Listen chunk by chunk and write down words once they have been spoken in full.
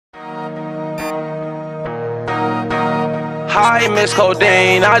I miss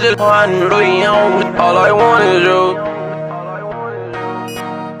codeine. I just want Louis on. All I want is you.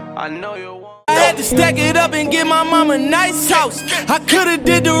 I know you want. I had to stack it up and get my mama a nice house. I coulda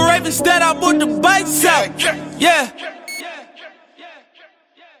did the rave instead, I bought the bikes out. Yeah.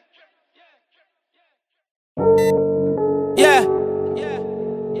 Yeah.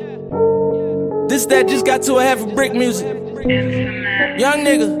 This that just got to a half a brick music. Young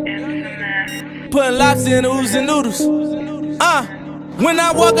nigga putting lobster in the oodles and noodles. When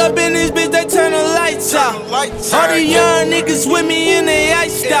I walk up in this bitch, they turn the lights out. All the young niggas with me and they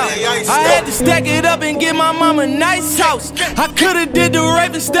iced out. I had to stack it up and get my mama a nice house. I coulda did the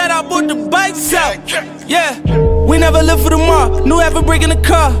rave instead, I bought the bikes out. Yeah, we never live for tomorrow. New half a brick in the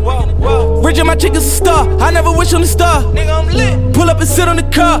car. Rich and my chick is a star. I never wish on the star. Nigga, I'm lit. Pull up and sit on the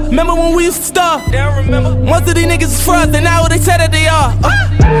car. Remember when we used to star? Most of these niggas is frauds, they not what they say that they are.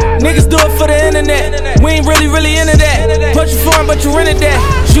 Niggas do it for the internet. We ain't really into that. Put your phone, but you rented that.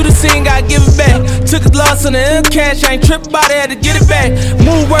 Shoot a scene, gotta give it back. Took a loss on the end cash. I ain't tripped about it, had to get it back.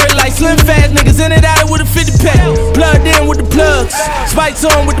 Move word like slim fast. Niggas in it out with a 50 pack. Plugged in with the plugs. Spikes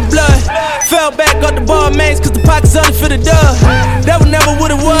on with the blood. Fell back up the ball mains, cause the pockets only for the dub. That was never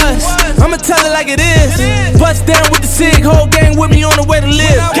what it was. I'ma tell it like it is. Bust down with the SIG, whole gang with me on the way to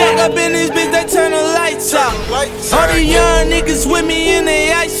live. Gang up in this bitch, they turn the lights out. All the young niggas with me and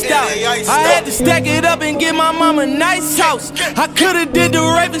they iced out. I had to stack it up and get my mama a nice house. I coulda did the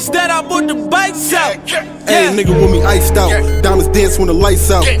rave instead, I bought the bikes out. Hey, nigga with me iced out. Diamonds dance when the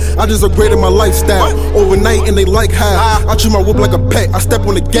lights out. I just upgraded my lifestyle. Overnight and they like how I treat my whip like a pet. I step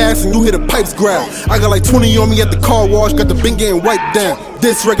on the gas and you hear the pipes growl. I got like 20 on me at the car wash. Got the bin getting wiped down.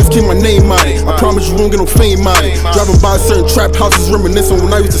 This records keep my name on it. I promise you won't get no fame on it. Driving by certain trap houses reminiscing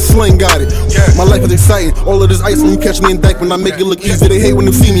when I used to sling got it. My life is exciting. All of this ice when you catch me in dyke. When I make it look easy, they hate when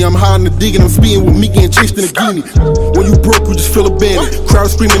they see me. I'm high in the dig and I'm speeding with me getting chased in a guinea. When you broke, you just feel abandoned. Crowd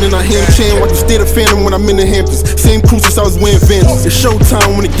screaming and I hear them chanting. Watch the state of phantom when I'm in the Hamptons. Same crew since I was wearing Vans. It's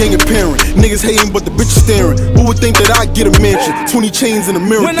showtime when the gang apparent. Niggas hating but the bitch is staring. Who would think that I'd get a mansion? 20 chains in the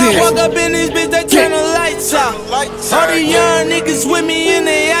mirror. When I walk up in this bitch, they turn the lights out. All the young niggas with me and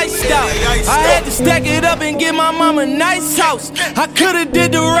they iced out. I had to stack it up and get my mama a nice house. I coulda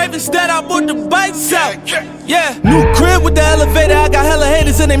did the rave instead, I bought the bikes out. Yeah, new crib with the elevator. I got hella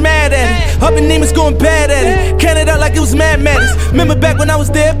haters and they mad at it. Up in Neiman's going bad at it. Canada like it was Mad Madness. Remember back when I was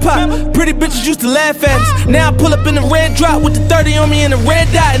there pop, pretty bitches used to laugh at us. Now I pull up in the red drop with the 30 on me and the red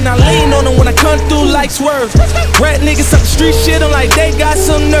dot, and I lean on them when I come through like swerves. Rat niggas up the street shit, I'm like they got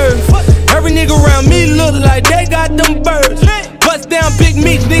some nerve. Every nigga around me look like they got them birds. Bust down big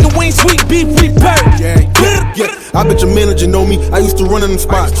meat, nigga, we ain't sweet beef, we purge. Yeah, I bet your manager know me. I used to run in them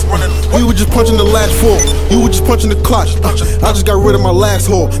spots. We were just punching the last four. You were just punching the clock. I just got rid of my last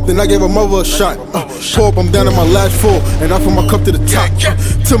whore. Then I gave her mother a shot. Pull up, I'm down to my last four. And I fill my cup to the top.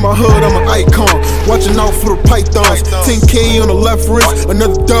 To my hood, I'm an icon. Watching out for the pythons. 10K on the left wrist,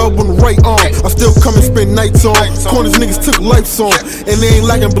 another dub on the right arm. I still come and spend nights on. Corners niggas took life on. And they ain't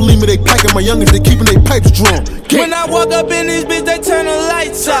lacking, believe me, they packing. My youngest, they keeping their pipes drawn. When I walk up in this bitch, they turn the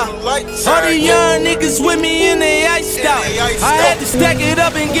lights out. All the young niggas with me and they iced out. I had to stack it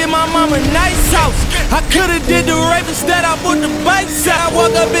up and get my mama a nice house. I coulda did the rave instead, I bought the bikes out. I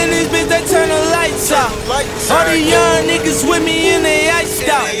walk up in this bitch, they turn the lights out. All the young niggas with me and they iced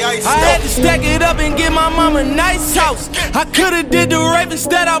out. I had to stack it up and get my mama a nice house. I coulda did the rave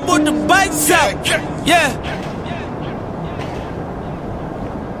instead, I bought the bikes out. Yeah.